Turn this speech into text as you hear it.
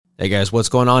Hey guys, what's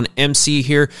going on? MC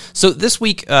here. So this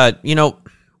week,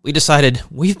 we decided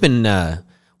we've been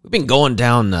going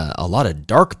down a lot of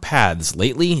dark paths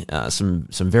lately. Some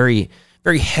very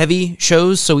very heavy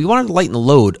shows. So we wanted to lighten the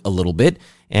load a little bit.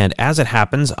 And as it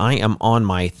happens, I am on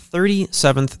my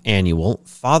 37th annual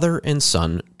father and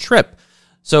son trip.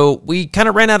 So we kind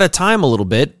of ran out of time a little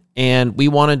bit, and we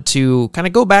wanted to kind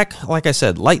of go back, like I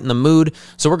said, lighten the mood.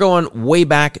 So we're going way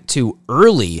back to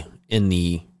early in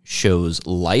the show's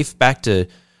life, back to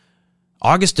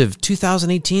August of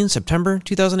 2018, September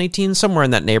 2018, somewhere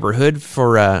in that neighborhood,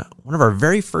 for one of our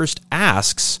very first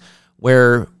asks,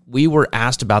 where we were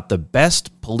asked about the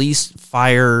best police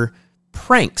fire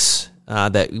pranks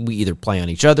that we either play on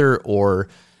each other or,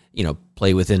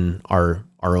 play within our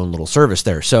own little service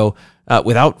there. So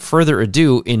without further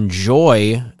ado,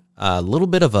 enjoy a little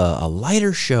bit of a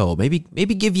lighter show, maybe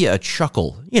give you a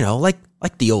chuckle,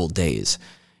 like the old days.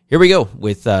 Here we go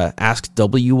with Ask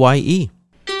WYE.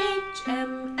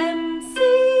 HMMC.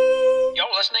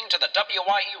 You're listening to the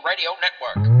WYE Radio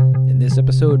Network. In this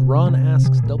episode, Ron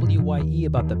asks WYE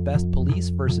about the best police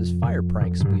versus fire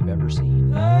pranks we've ever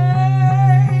seen.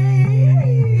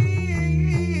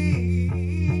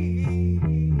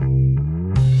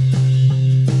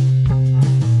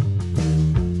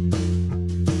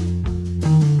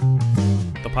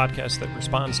 The podcast that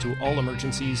responds to all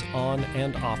emergencies on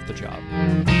and off the job.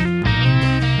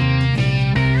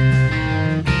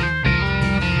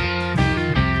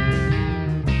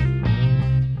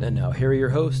 And now here are your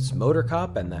hosts, Motor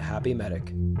Cop and the Happy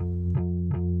Medic.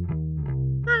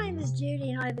 My name is Judy,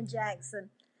 and I live in Jackson,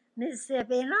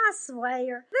 Mississippi, and I swear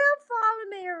they'll follow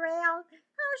me around.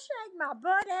 I'll shake my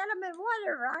butt at them and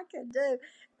whatever I can do.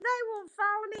 They will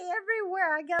follow me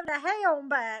everywhere I go to hell and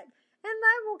back. And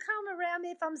they will come around me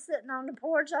if I'm sitting on the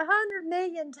porch 100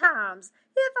 million times.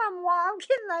 If I'm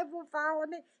walking, they will follow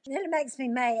me. And then it makes me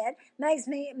mad, makes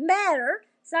me madder.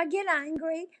 So I get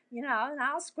angry, and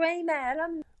I'll scream at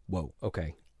them. Whoa,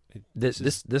 okay. This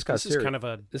got serious. Is kind of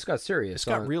this got serious. This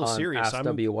got real serious. Ask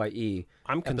WYE.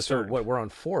 I'm concerned. What we're on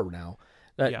 4 now.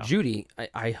 Yeah. Judy,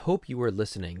 I hope you were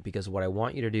listening, because what I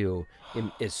want you to do,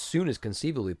 as soon as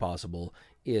conceivably possible,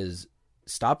 is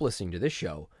stop listening to this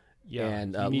show. Yeah,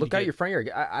 and look out your front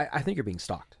yard. I think you're being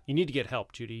stalked. You need to get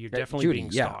help, Judy. You're definitely Judy,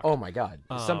 being stalked. Oh my God,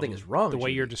 something is wrong. The way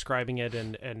Judy. you're describing it,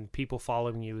 and people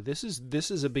following you, this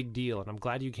is a big deal, and I'm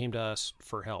glad you came to us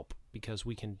for help, because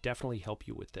we can definitely help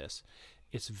you with this.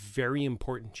 It's very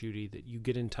important, Judy, that you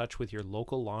get in touch with your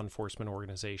local law enforcement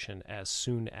organization as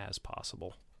soon as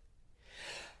possible.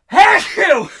 Heck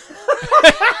you!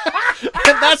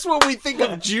 And that's what we think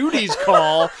of Judy's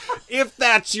call, if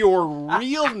that's your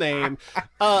real name.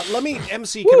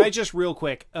 MC, can I just real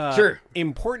quick? Sure.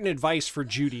 Important advice for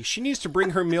Judy. She needs to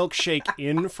bring her milkshake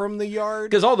in from the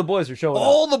yard. Because all the boys are showing up.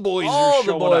 All the boys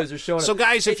are showing up. So,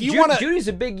 guys, if you want to... Judy's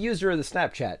a big user of the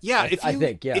Snapchat. Yeah, I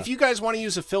think. If you guys want to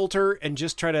use a filter and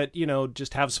just try to,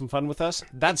 just have some fun with us,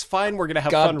 that's fine. We're going to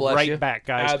have God fun bless right you. back,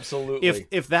 guys. Absolutely.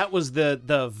 If that was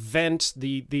the vent,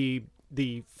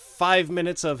 the 5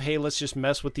 minutes of, hey, let's just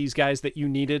mess with these guys that you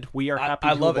needed, we are happy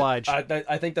to oblige.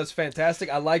 I think that's fantastic.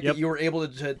 I like that you were able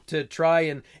to try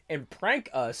and prank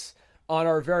us on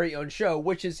our very own show,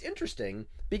 which is interesting,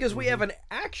 because we have an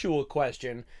actual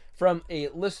question from a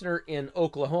listener in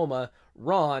Oklahoma.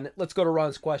 Ron, let's go to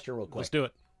Ron's question real quick. Let's do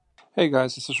it. Hey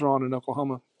guys, this is Ron in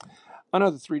Oklahoma. I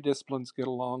know the 3 disciplines get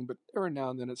along, but every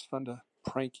now and then it's fun to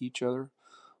prank each other.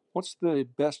 What's the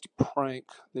best prank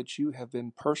that you have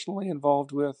been personally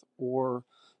involved with or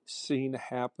seen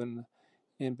happen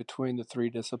in between the 3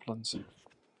 disciplines?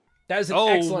 That is an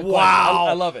excellent wow. question.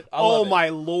 I love it. My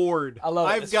Lord. I love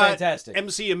it. I've It's got fantastic.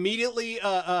 MC immediately.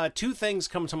 2 things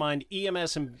come to mind: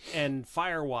 EMS and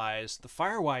Firewise. The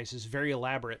Firewise is very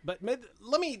elaborate, but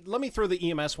let me throw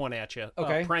the EMS one at you.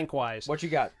 Okay. Prank wise, What you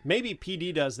got? maybe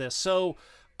PD does this. So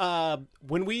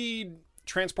when we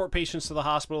transport patients to the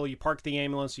hospital, you park the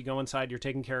ambulance, you go inside, you're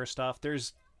taking care of stuff.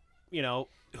 There's,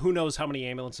 who knows how many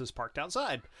ambulances parked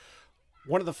outside.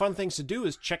 One of the fun things to do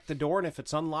is check the door, and if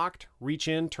it's unlocked, reach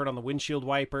in, turn on the windshield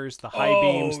wipers, the high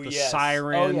beams, the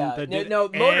siren,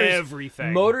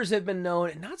 everything. Motors have been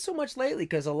known, not so much lately,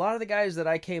 because a lot of the guys that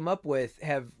I came up with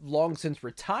have long since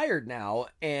retired now,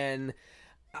 and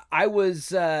I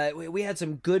was, we had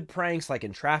some good pranks, like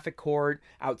in traffic court,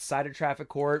 outside of traffic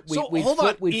court.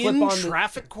 In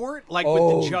traffic court? Like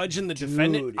with the judge and the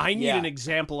defendant? I need an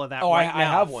example of that now I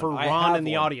have one. for Ron and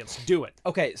the audience. Do it.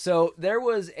 Okay, so there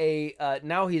was a,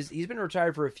 now he's been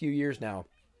retired for a few years now,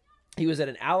 He was at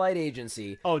an allied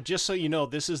agency. Oh, just so you know,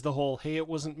 this is the whole, hey, it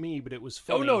wasn't me, but it was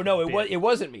Oh funny. no, bit. it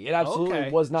wasn't me. It absolutely Okay,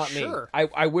 was not sure. me.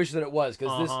 I wish that it was,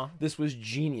 because Uh-huh. this was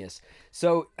genius.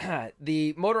 So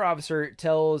the motor officer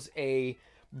tells a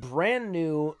brand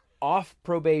new off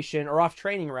probation or off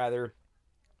training rather,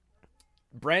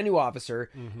 brand new officer,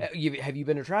 have you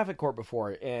been to traffic court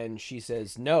before? And she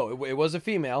says no. It was a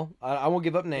female. I won't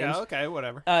give up names. Yeah, okay,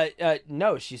 whatever.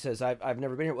 No, she says I've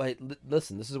never been here. Well, hey,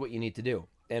 listen, this is what you need to do.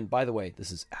 And by the way,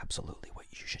 this is absolutely what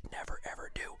you should never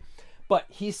ever do. But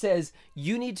he says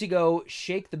you need to go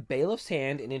shake the bailiff's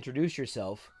hand and introduce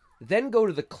yourself. Then go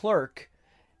to the clerk,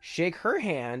 shake her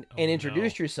hand and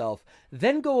introduce yourself.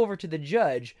 Then go over to the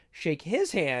judge, shake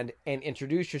his hand and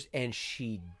introduce yourself. And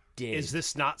she did. Is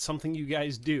this not something you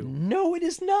guys do? No, it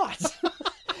is not.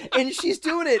 And she's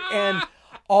doing it, and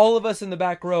all of us in the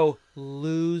back row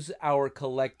lose our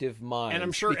collective minds. And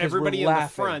I'm sure because everybody we're in the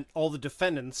laughing. front, all the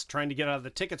defendants trying to get out of the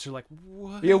tickets are like,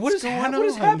 what? Yeah, what is going happening? What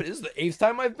is on? happening? This is the 8th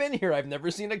time I've been here. I've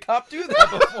never seen a cop do that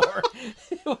before.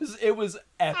 It was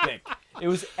epic. It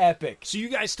was epic. So you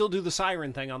guys still do the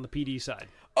siren thing on the PD side?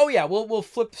 Oh yeah, we'll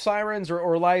flip sirens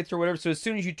or lights or whatever. So as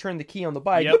soon as you turn the key on the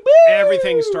bike, Yep, woo-hoo!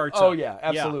 everything starts Oh up. yeah,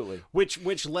 absolutely.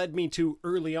 Which led me to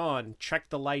early on check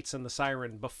the lights and the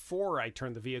siren before I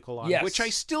turn the vehicle on. Yes. Which I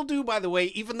still do, by the way,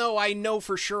 even though I know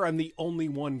for sure I'm the only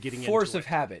one getting Force into of it.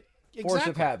 habit. Force of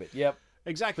Exactly. habit. Yep.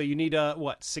 Exactly. You need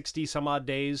 60 some odd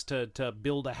days to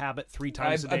build a habit 3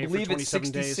 times a I day believe for it's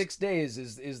 27 days. 66 days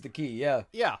is the key. Yeah.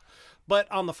 Yeah. But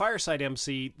on the fireside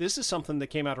MC, this is something that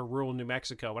came out of rural New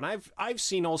Mexico, and I've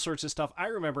seen all sorts of stuff. I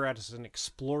remember as an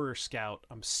Explorer Scout,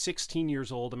 I'm 16 years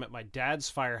old. I'm at my dad's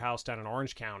firehouse down in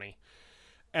Orange County,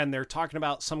 and they're talking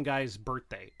about some guy's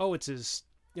birthday. Oh, it's his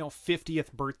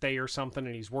 50th birthday or something,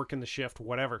 and he's working the shift,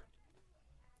 whatever.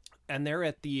 And they're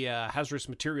at the Hazardous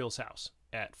Materials House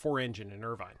at 4 Engine in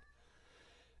Irvine.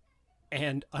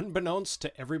 And unbeknownst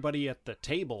to everybody at the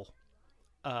table,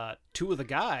 2 of the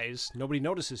guys, nobody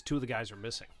notices 2 of the guys are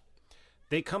missing.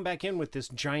 They come back in with this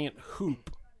giant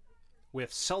hoop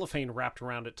with cellophane wrapped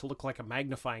around it to look like a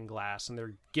magnifying glass, and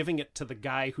they're giving it to the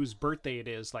guy whose birthday it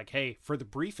is, like, hey, for the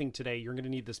briefing today, you're going to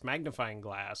need this magnifying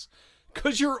glass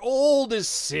because you're old as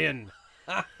sin.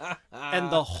 And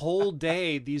the whole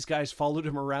day, these guys followed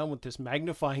him around with this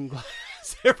magnifying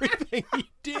glass, everything he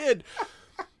did.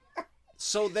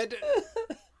 So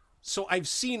I've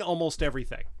seen almost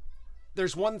everything.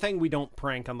 There's one thing we don't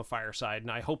prank on the fire side,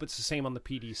 and I hope it's the same on the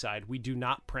PD side. We do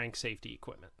not prank safety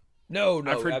equipment. No.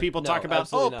 I've heard people talk about,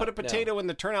 absolutely put a not. potato in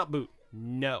the turnout boot.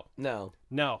 No.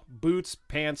 No. Boots,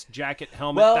 pants, jacket,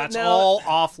 helmet, Well, that's now, all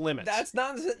off limits. That's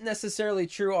not necessarily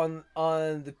true on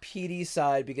the PD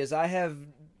side, because I have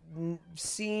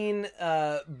seen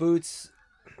boots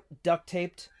duct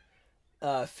taped,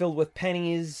 filled with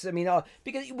pennies. I mean,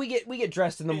 because we get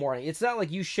dressed in the morning. It's not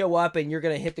like you show up and you're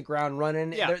gonna hit the ground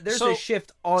running. Yeah, There's a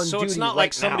shift on so duty. it's not right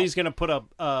like somebody's now. going to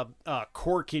put a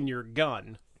cork in your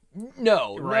gun.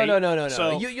 No. Right? No.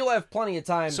 So- You'll have plenty of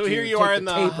time. So to here you take are in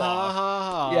the tape off.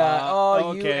 ha. Yeah. Oh,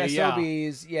 okay, you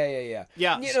SOBs. Yeah.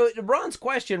 Yeah. You know, Ron's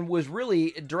question was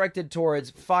really directed towards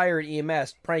fire and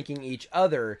EMS pranking each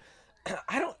other.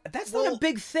 That's not a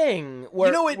big thing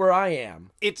where I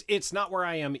am. It's not where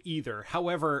I am either.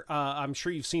 However, I'm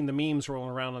sure you've seen the memes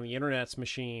rolling around on the internet's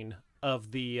machine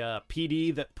of the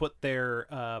PD that put their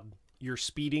your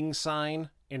speeding sign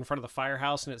in front of the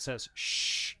firehouse, and it says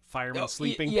 "Shh, fireman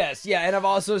sleeping." Yes, yeah, and I've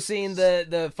also seen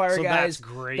the fire So guys that's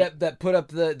great. that put up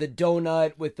the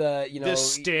donut with the The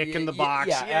stick in the box.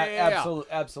 Yeah.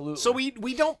 Absolutely. So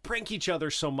we don't prank each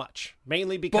other so much,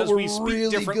 mainly because we're we speak really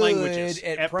different good languages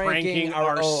at pranking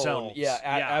our own. ourselves. Yeah,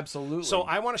 absolutely. So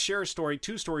I want to share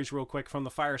two stories real quick from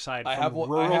the fireside I from have one-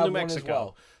 I rural have New one as Mexico.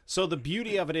 well. So the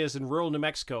beauty of it is in rural New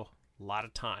Mexico, a lot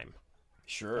of time.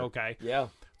 Sure. Okay. Yeah.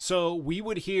 So we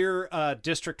would hear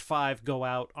District 5 go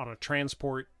out on a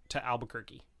transport to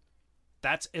Albuquerque.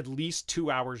 That's at least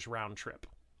 2 hours round trip.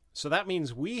 So that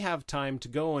means we have time to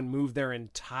go and move their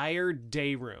entire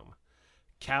day room.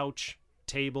 Couch,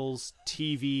 tables,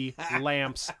 TV,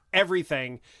 lamps,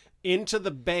 everything into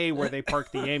the bay where they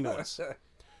park the ambulance.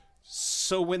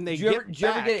 So when they Did you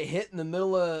get ever get hit in the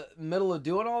middle of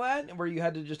doing all that, where you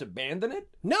had to just abandon it?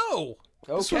 No.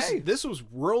 Okay. This was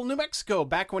rural New Mexico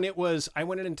back when I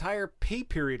went an entire pay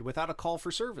period without a call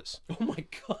for service. Oh my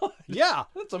god. Yeah.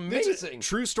 That's It's a amazing.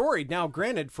 true story. Now,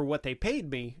 granted, for what they paid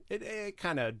me, it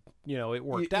kind of, it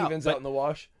worked out. Evens But out in the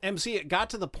wash. MC, it got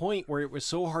to the point where it was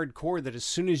so hardcore that as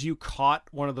soon as you caught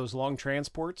one of those long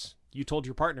transports, you told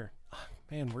your partner,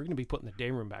 man, we're going to be putting the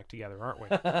day room back together, aren't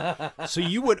we? So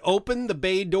you would open the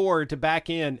bay door to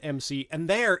back in, MC, and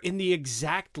there, in the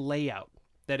exact layout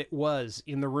that it was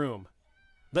in the room,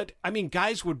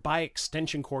 Guys would buy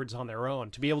extension cords on their own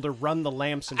to be able to run the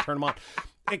lamps and turn them on.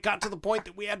 It got to the point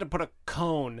that we had to put a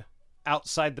cone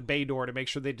outside the bay door to make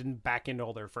sure they didn't back into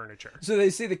all their furniture. So they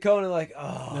see the cone and like,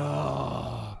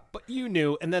 oh. But you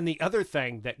knew. And then the other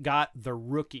thing that got the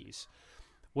rookies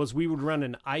was we would run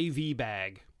an IV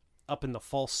bag up in the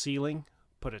false ceiling,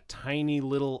 put a tiny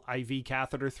little IV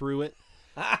catheter through it,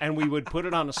 and we would put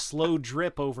it on a slow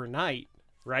drip overnight,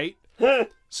 right?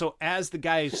 So as the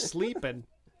guy is sleeping,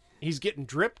 he's getting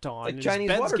dripped on. Like and Chinese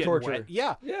his bed's water getting torture. wet.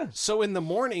 Yeah. Yeah. So in the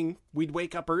morning, we'd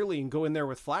wake up early and go in there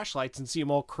with flashlights and see him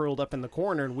all curled up in the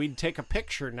corner, and we'd take a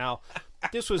picture. Now,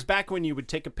 this was back when you would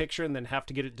take a picture and then have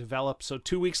to get it developed. So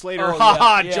 2 weeks later,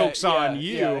 joke's on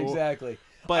you. Yeah, exactly.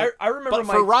 But I remember but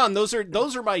for Ron, those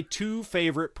are my two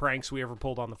favorite pranks we ever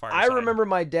pulled on the fireside. I remember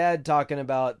my dad talking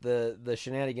about the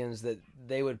shenanigans that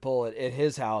they would pull at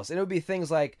his house, and it would be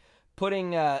things like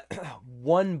putting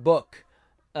one book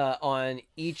on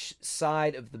each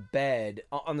side of the bed,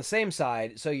 on the same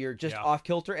side, so you're just off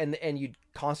kilter, and you'd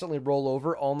constantly roll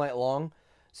over all night long,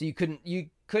 so you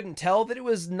couldn't tell that it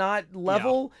was not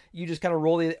level. You just kind of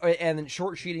roll it, and then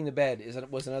short sheeting the bed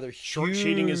was another short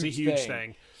sheeting is a huge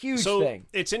thing. Huge thing.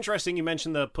 It's interesting you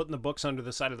mentioned the putting the books under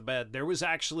the side of the bed. There was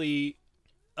actually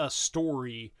a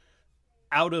story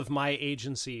out of my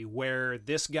agency where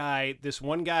this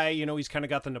one guy, he's kind of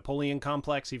got the Napoleon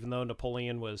complex, even though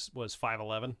Napoleon was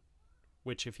 5'11",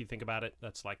 which if you think about it,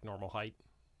 that's like normal height.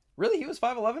 Really? He was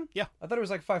 5'11"? Yeah. I thought it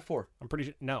was like 5'4". I'm pretty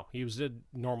sure. No, he was a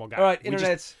normal guy. All right,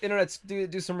 internet's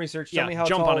do some research. Tell me how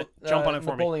jump tall on it. Jump on it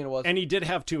for Napoleon me. was. And he did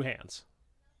have two hands.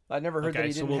 I never heard that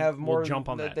he didn't we'll, have more. We'll jump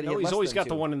on that. He No, had he's less always than got two.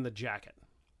 the one in the jacket.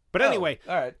 But anyway,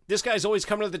 all right. This guy's always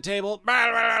coming to the table. Blah,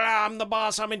 blah, blah, blah, I'm the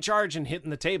boss. I'm in charge, and hitting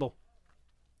the table.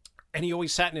 And he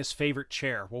always sat in his favorite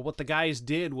chair. Well, what the guys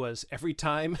did was every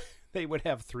time they would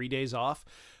have 3 days off,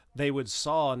 they would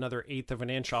saw another 1/8 of an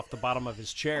inch off the bottom of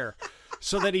his chair.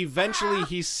 So that eventually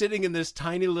he's sitting in this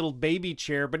tiny little baby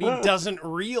chair, but he doesn't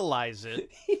realize it.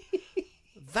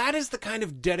 That is the kind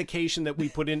of dedication that we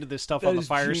put into this stuff on the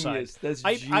fireside. That's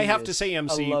I have to say,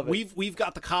 MC, I love it. we've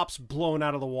got the cops blown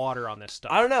out of the water on this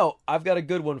stuff. I don't know. I've got a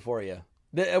good one for you.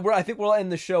 I think we'll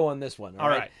end the show on this one. All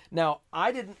right. Now,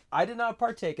 I did not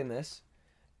partake in this.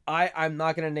 I'm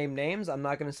not going to name names. I'm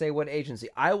not going to say what agency.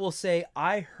 I will say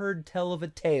I heard tell of a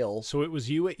tale. So it was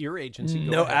you at your agency?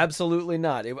 Go No, ahead. absolutely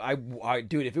not.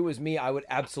 Dude, if it was me, I would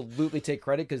absolutely take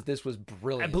credit because this was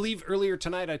brilliant. I believe earlier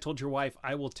tonight I told your wife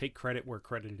I will take credit where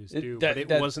credit is due, but it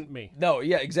wasn't me. No,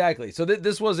 yeah, exactly. So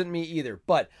this wasn't me either.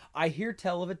 But I hear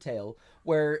tell of a tale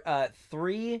where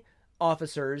 3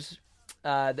 officers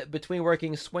that between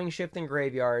working swing shift and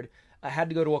graveyard had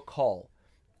to go to a call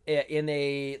in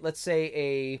I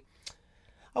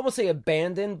won't say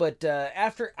abandoned, but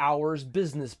after hours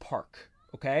business park.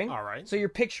 Okay. All right. So you're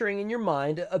picturing in your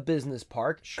mind a business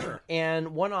park. Sure. And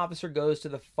one officer goes to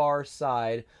the far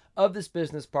side of this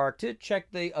business park to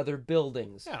check the other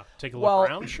buildings. Yeah. Take a look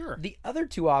around. Sure. The other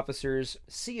 2 officers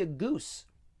see a goose.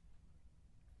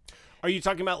 Are you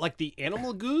talking about like the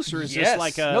animal goose, or is Yes. this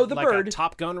like the bird. a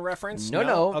Top Gun reference?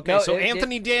 No. Okay, No, so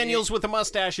Anthony Daniels with a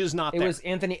mustache is not It there. was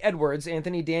Anthony Edwards.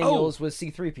 Anthony Daniels was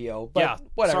C-3PO. But Yeah,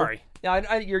 whatever. sorry.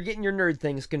 Yeah, you're getting your nerd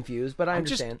things confused, but I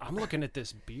understand. I'm looking at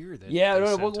this beer that. Yeah, they no,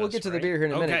 sent we'll us, get to the right? beer here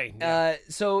in a minute. Okay. Yeah.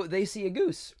 So they see a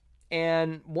goose,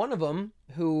 and one of them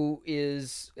who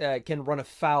is can run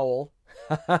afoul.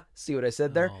 See what I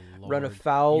said there? Oh, Run Lord.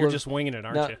 afoul. You're of- just winging it,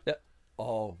 aren't you?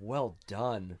 Oh, well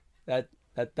done. That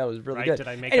was really Right? good. Did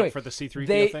I make Anyway, up for the C-3PO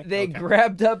they thing? They Okay.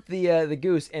 grabbed up the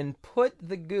goose and put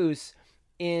the goose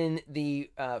in the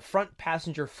front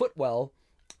passenger footwell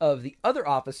of the other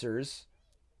officer's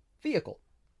vehicle.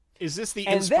 Is this the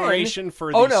And inspiration then-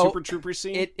 for the oh, no, Super Trooper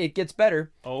scene? It gets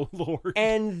better. Oh, Lord.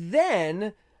 And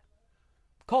then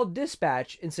called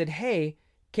dispatch and said, "Hey,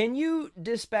 can you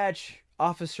dispatch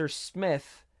Officer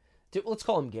Smith to, let's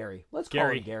call him Gary. Let's call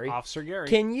him Gary. Officer Gary.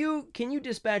 Can you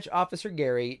dispatch Officer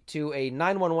Gary to a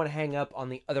 911 hang up on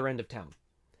the other end of town?"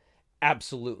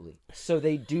 Absolutely. So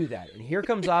they do that. And here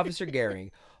comes Officer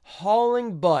Gary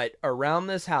hauling butt around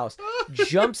this house,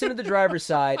 jumps into the driver's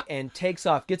side and takes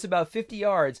off, gets about 50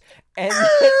 yards, and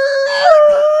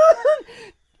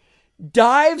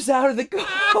dives out of the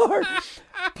car,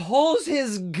 pulls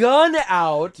his gun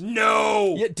out.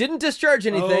 No! Yeah, didn't discharge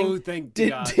anything. Oh, thank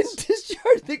Didn't God.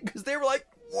 discharge it because they were like,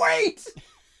 wait!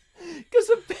 Because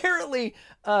apparently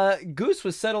Goose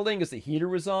was settled in because the heater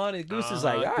was on, and Goose is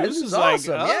like, all right, Goose this is is like,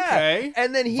 awesome. okay. Yeah.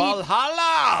 And then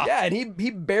Valhalla! yeah, and he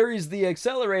buries the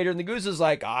accelerator, and the Goose is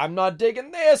like, I'm not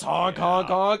digging this. Honk, honk,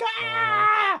 honk.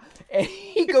 Ah! And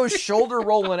he goes shoulder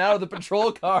rolling out of the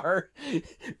patrol car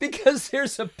because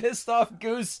there's a pissed off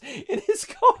Goose in his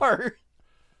car.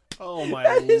 Oh my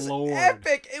That is lord!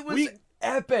 epic. It was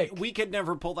epic. We could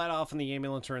never pull that off in the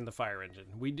ambulance or in the fire engine.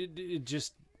 We did it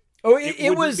just. Oh, it it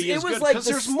wouldn't was be as good, like 'cause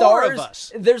the there's stars. more of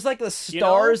us. There's like the You know?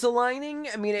 stars aligning.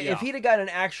 I mean, Yeah. if he'd have got an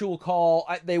actual call,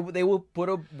 they would have put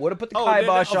the Oh,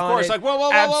 kibosh of on course, it. like, whoa, whoa, whoa,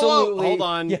 whoa, whoa. Absolutely. Hold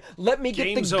on. Yeah, let me get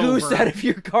Game's the goose over. out of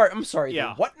your car. I'm sorry. Yeah.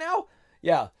 dude. What now?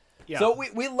 Yeah. Yeah. So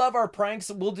we love our pranks.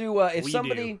 We'll do if We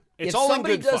somebody do. It's if all in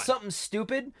somebody good does fun. something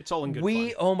stupid, It's all in good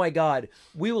we fun. oh my god,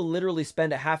 we will literally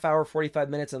spend a half hour, 45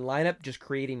 minutes in lineup just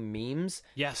creating memes,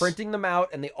 Yes. printing them out,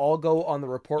 and they all go on the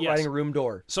report Yes. writing room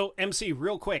door. So MC,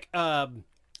 real quick, I'm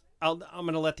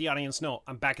going to let the audience know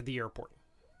I'm back at the airport.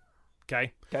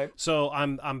 Okay. Okay. So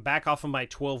I'm back off of my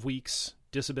 12 weeks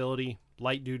disability,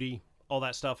 light duty, all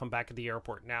that stuff. I'm back at the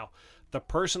airport now. The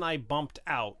person I bumped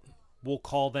out, we'll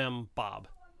call them Bob.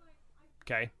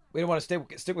 Okay. We don't want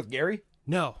to stick with Gary.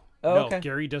 No. Oh, no. okay.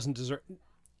 Gary doesn't deserve.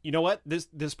 You know what?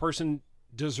 This person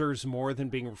deserves more than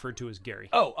being referred to as Gary.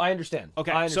 Oh, I understand.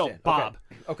 Okay, I so understand. Bob.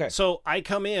 Okay. So I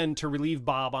come in to relieve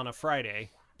Bob on a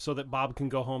Friday so that Bob can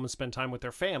go home and spend time with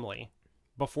their family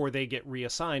before they get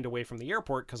reassigned away from the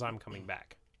airport because I'm coming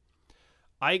back.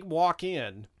 I walk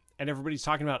in and everybody's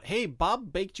talking about, hey,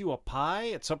 Bob baked you a pie.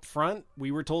 It's up front.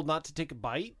 We were told not to take a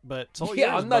bite, but it's all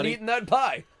Yeah, yours, I'm not buddy. eating that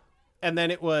pie. And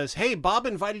then it was, hey, Bob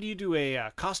invited you to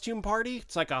a costume party.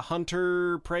 It's like a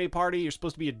hunter prey party. You're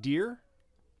supposed to be a deer.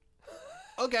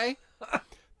 Okay.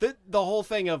 The whole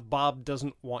thing of Bob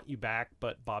doesn't want you back,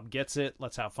 but Bob gets it.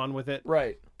 Let's have fun with it.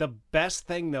 Right. The best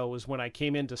thing, though, was when I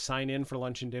came in to sign in for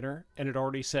lunch and dinner, and it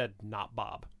already said, not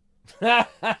Bob.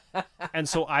 And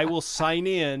so I will sign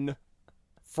in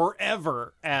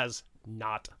forever as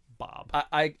not Bob.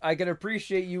 I can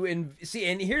appreciate you and see,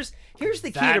 and here's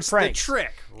the key That's to pranks. the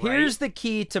trick, right? Here's the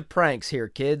key to pranks here,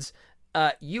 kids.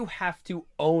 You have to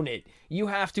own it. You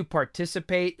have to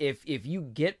participate. If you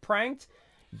get pranked,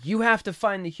 you have to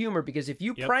find the humor, because if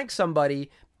you Yep. prank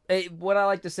somebody, what I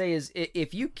like to say is,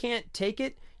 if you can't take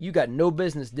it, you got no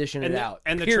business dishing it out.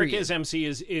 And the period. trick is, MC,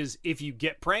 is if you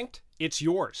get pranked, it's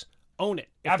yours. Own it.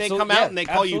 If they Absolute- come out yeah, and they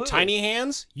call you absolutely. Tiny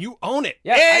Hands, you own it.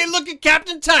 Yeah, Hey, look at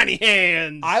Captain Tiny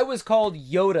Hands. I was called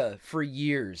Yoda for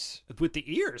years. With the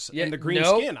ears Yeah, and the green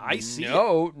no, skin. I see it.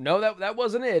 No, that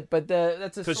wasn't it. But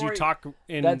that's a Because you story. talk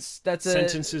in That's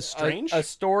sentences strange. A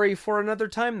story for another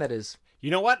time. That is. You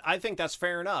know what? I think that's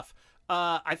fair enough.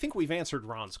 I think we've answered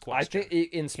Ron's question. I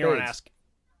think in Here on spades. Ask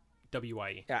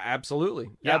WIE. Yeah,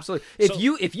 absolutely. Yeah. Absolutely.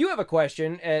 So- If you have a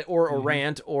question or a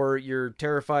rant, or you're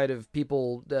terrified of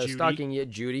people Judy. stalking you,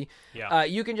 Judy, Yeah.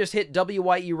 you can just hit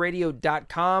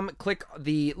wyeradio.com, click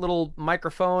the little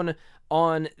microphone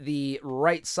on the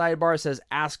right sidebar. It says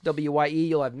Ask WYE.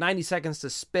 You'll have 90 seconds to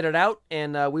spit it out,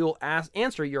 and we will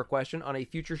answer your question on a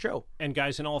future show. And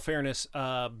guys, in all fairness,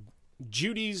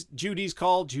 Judy's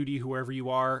call, Judy, whoever you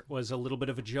are, was a little bit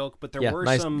of a joke, but there were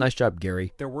some nice job,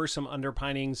 Gary. there were some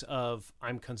underpinnings of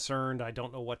I'm concerned, I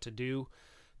don't know what to do.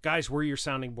 Guys, we're your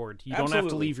sounding board. You don't have to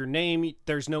Absolutely. leave your name.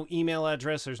 There's no email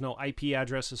address. There's no IP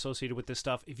address associated with this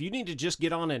stuff. If you need to just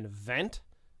get on and vent,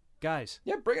 guys,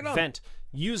 Yeah, bring it on. vent.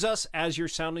 Use us as your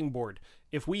sounding board.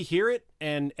 If we hear it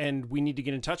and we need to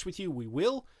get in touch with you, we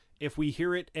will. If we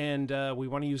hear it and we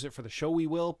want to use it for the show, we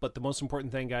will. But the most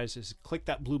important thing, guys, is click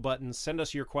that blue button. Send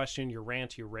us your question, your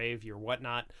rant, your rave, your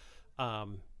whatnot.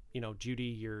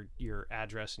 Judy, your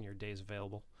address and your days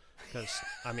available. Because,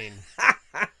 I mean,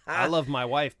 I love my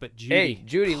wife, but Judy. Hey,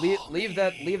 Judy, leave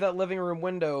that living room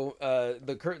window,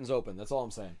 the curtains open. That's all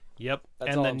I'm saying. Yep. That's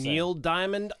and all the I'm saying. Neil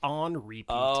Diamond on repeat.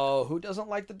 Oh, who doesn't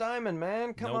like the diamond,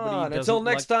 man? Come Nobody on. doesn't Until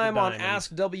next like the time on diamond.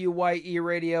 Ask WYE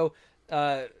Radio,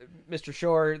 Mr.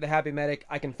 Shore, the Happy Medic,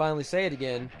 I can finally say it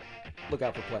again. Look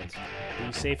out for planes.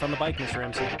 Be safe on the bike, Mr.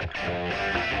 MC.